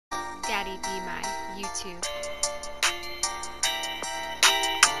Daddy be my YouTube.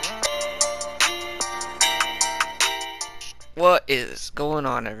 What is going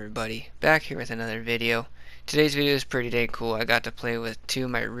on, everybody? Back here with another video. Today's video is pretty dang cool. I got to play with two of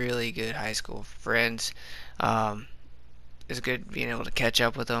my really good high school friends. It's good being able to catch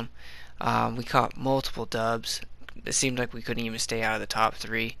up with them. We caught multiple dubs. It seemed like we couldn't even stay out of the top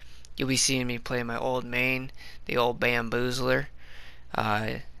 3. You'll be seeing me play my old main, the old bamboozler.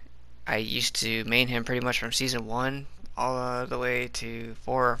 I used to main him pretty much from season 1 all the way to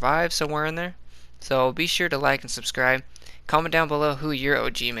 4 or 5, somewhere in there. So be sure to like and subscribe. Comment down below who your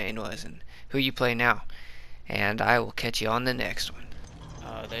OG main was and who you play now. And I will catch you on the next one.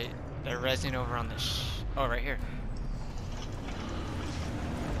 They're resing over on the oh, right here.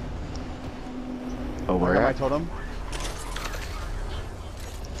 Oh, where I told him.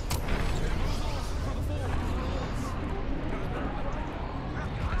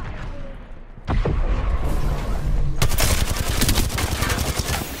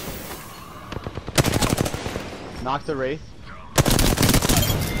 Knock the wraith.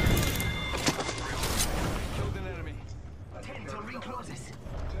 Killed an enemy. Bam!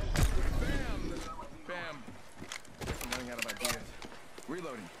 Bam! I'm running out of ideas.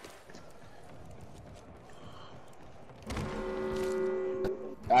 Reloading.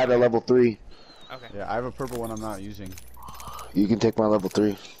 I had a level 3. Okay. Yeah, I have a purple one I'm not using. You can take my level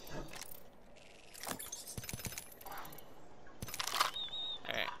 3.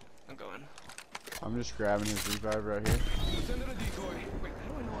 Alright, I'm going. I'm just grabbing his revive right here. Send it a decoy. Wait,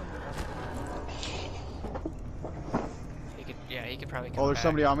 how do I know I'm Yeah, he could probably come Oh, there's back.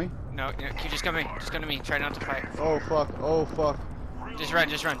 somebody on me. No, just come to me. Just come to me. Try not to fight. Oh fuck, oh fuck. Just run,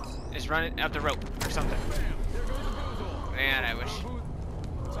 just run. Just run it up the rope or something. Man, I wish.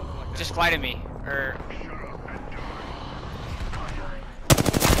 Just fly to me. Or...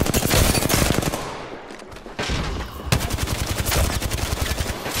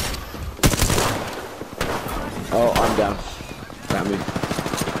 Oh, I'm down. Got me.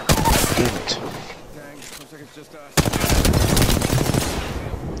 Damn it. Dang, looks like it's just us.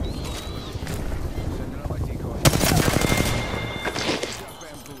 Send it out like decoy. Got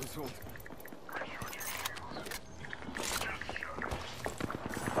bamboozled.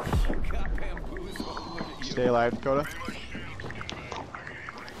 Got bamboozled. Look at you. Stay alive, Dakota.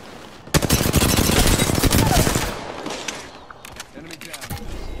 Enemy down.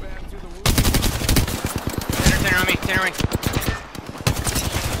 Bam to the wood. Tenor on me, tenor on me.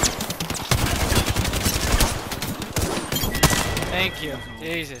 Thank you.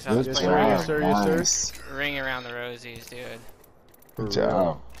 Jesus, I was Good playing job. Yes, sir, yes, sir. Nice. ring around the rosies, dude. Good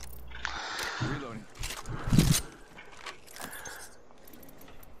job. Reloading.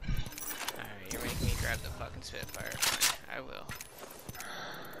 Alright, you're making me grab the fucking spitfire. Fine, I will.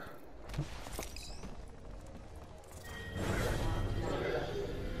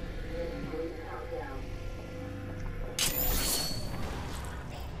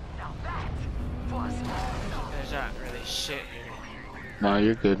 There's not really shit here. No,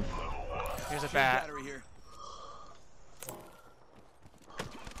 you're good. Here's a bat. Battery here.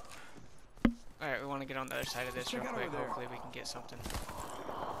 Alright, we want to get on the other side of this real quick. Hopefully we can get something.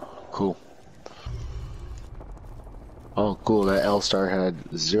 Cool. Oh, cool. That L-Star had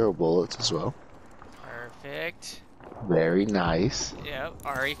 0 bullets as well. Perfect. Very nice. Yep,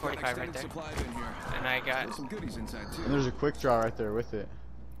 RE45 right Extended there. supplies in here. And I got... There's some goodies inside too. And there's a quick draw right there with it.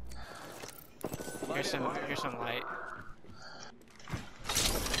 Here's some light.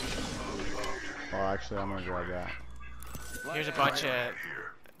 Oh, actually, I'm gonna grab that. Here's a bunch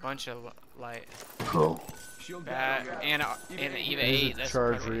of light. Cool. Shield Bat battery. and an EVA 8. There's a That's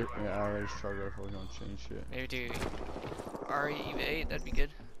charge probably, yeah, there's charge rifle. We don't change shit. maybe do RE EVA 8. That'd be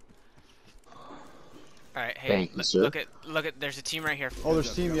good. All right, hey, Thank you, sir. look at. There's a team right here. Oh,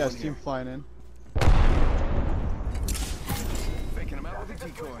 there's team. Yes, team flying in. Faking him out with a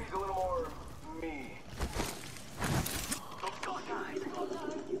decoy.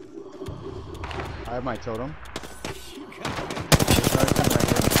 I have my totem. Get a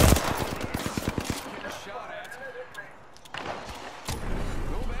shot at.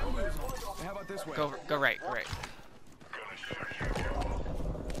 No bamboozle. How about this way? Go right, go right.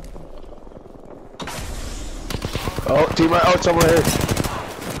 Oh, team right. Oh, it's someone here.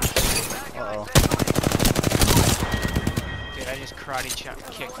 Uh-oh. Dude, I just karate chop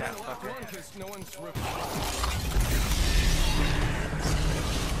kicked that fucker. Because no one's ripped.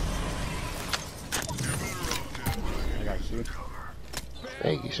 I got you.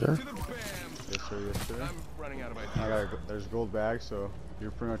 Thank you, sir. To the bam. Yes, sir, yes, sir. I'm running out of ideas. I got there's gold bag, so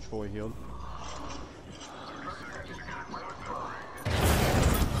you're pretty much fully healed.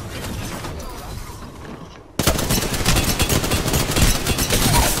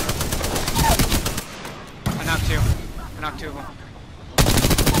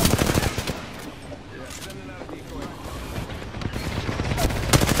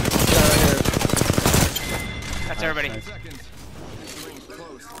 everybody. Nice. Seconds. The ring's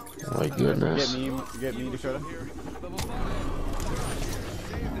close. Oh my goodness. Get me, Dakota. Level 5.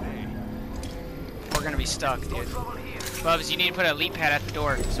 Save the day. We're gonna be stuck, dude. Bubs, you need to put a leap pad at the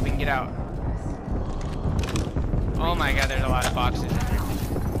door so we can get out. Oh my god, there's a lot of boxes.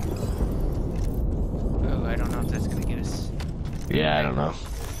 Oh, I don't know if that's gonna get us. Yeah, I don't know.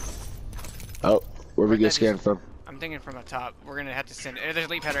 Oh, where we get scanned from? I'm thinking from up top. We're gonna have to send. There's a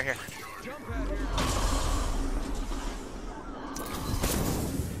leap pad right here. Jump pad here.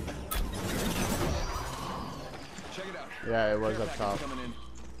 Check it out. Yeah, it was Care up top. package coming in.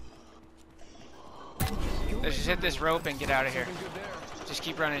 Let's just hit this rope and get out of here. Looking good there. Just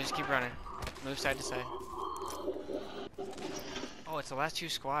keep running, just keep running. Move side to side. Oh, it's the last two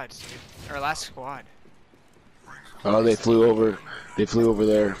squads, dude. Or last squad. Oh, they flew over. They flew over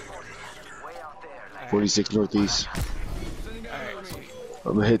there. 46 northeast. Sending out Alright, enemy. sweet.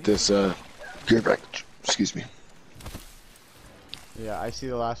 I'm gonna hit this gear package. Excuse me. Yeah, I see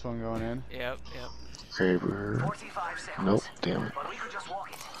the last one going in. Yep, yep. Kraber. Nope. Damn it.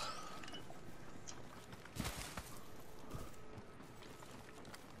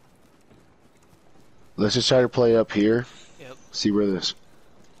 Let's just try to play up here. Yep. See where this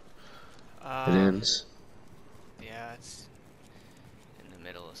it ends. Yeah, it's in the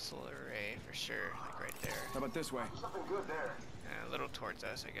middle of solar array for sure. Like right there. How about this way? A little towards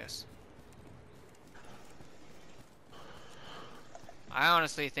us, I guess. I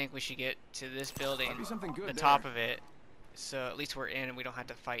honestly think we should get to this building, Might be something good the there. top of it, so at least we're in and we don't have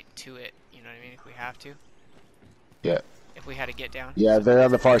to fight to it. You know what I mean? If we have to. Yeah. If we had to get down. Yeah, they're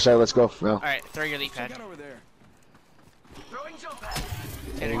on the far side. Let's go. No. Alright, throw your leap Check pad. out over there.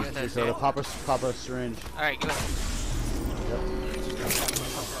 Tanner, go with us. Dakota, pop a syringe. Alright, go ahead.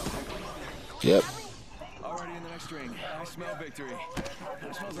 Yep. Already in the next ring. I smell victory.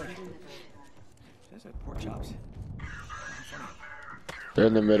 It smells like. There's like pork chops. They're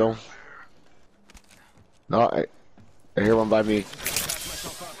in the middle. No, I hear one by me.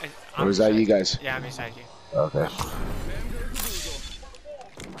 Or is that you guys? Yeah, I'm beside you. Okay.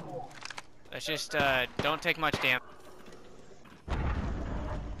 Let's just, don't take much damage.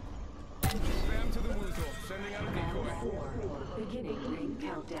 Spam to the woozle. Sending out a decoy. Beginning ring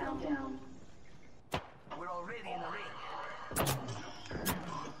countdown. We're already in the ring.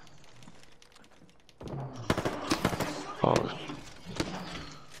 Oh,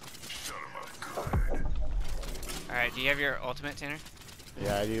 Alright, do you have your ultimate, Tanner?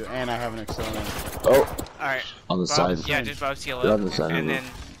 Yeah, I do, and I have an accelerant. oh, Alright. on the side. Yeah, just Bob seal They're up. on the side of And it.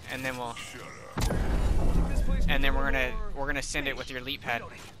 then we'll we're gonna send it with your leap pad.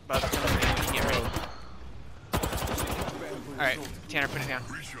 Bob, come with me when you get ready. Alright, Tanner, put it down.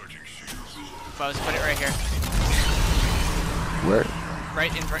 Buzz, put it right here. Where?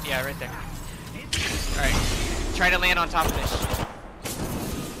 Right in front, yeah, right there. Alright, try to land on top of this.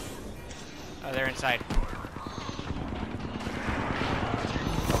 Oh, they're inside.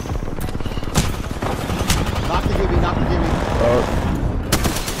 Knock the gibby, knock the gibby. Oh,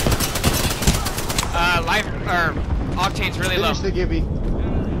 Life, or octane's really low. Finish the gibby.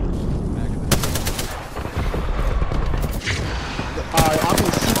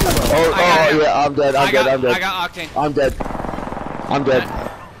 Octane's super low. oh, I got him. yeah, I'm dead. I'm I dead. I'm dead. got octane. I'm dead. I'm dead.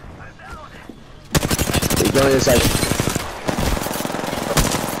 Hey, go inside.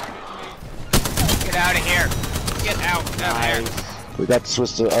 Get out of here. Get out of here. Nice. We got to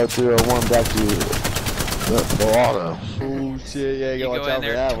switch to R-301 back to the auto. Oh shit, yeah, you You gotta go watch in out for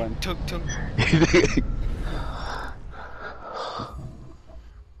there. that one. Tunk, tunk.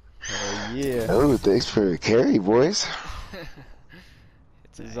 Oh yeah. Oh, thanks for the carry, boys.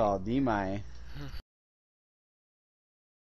 It's This is all D-my.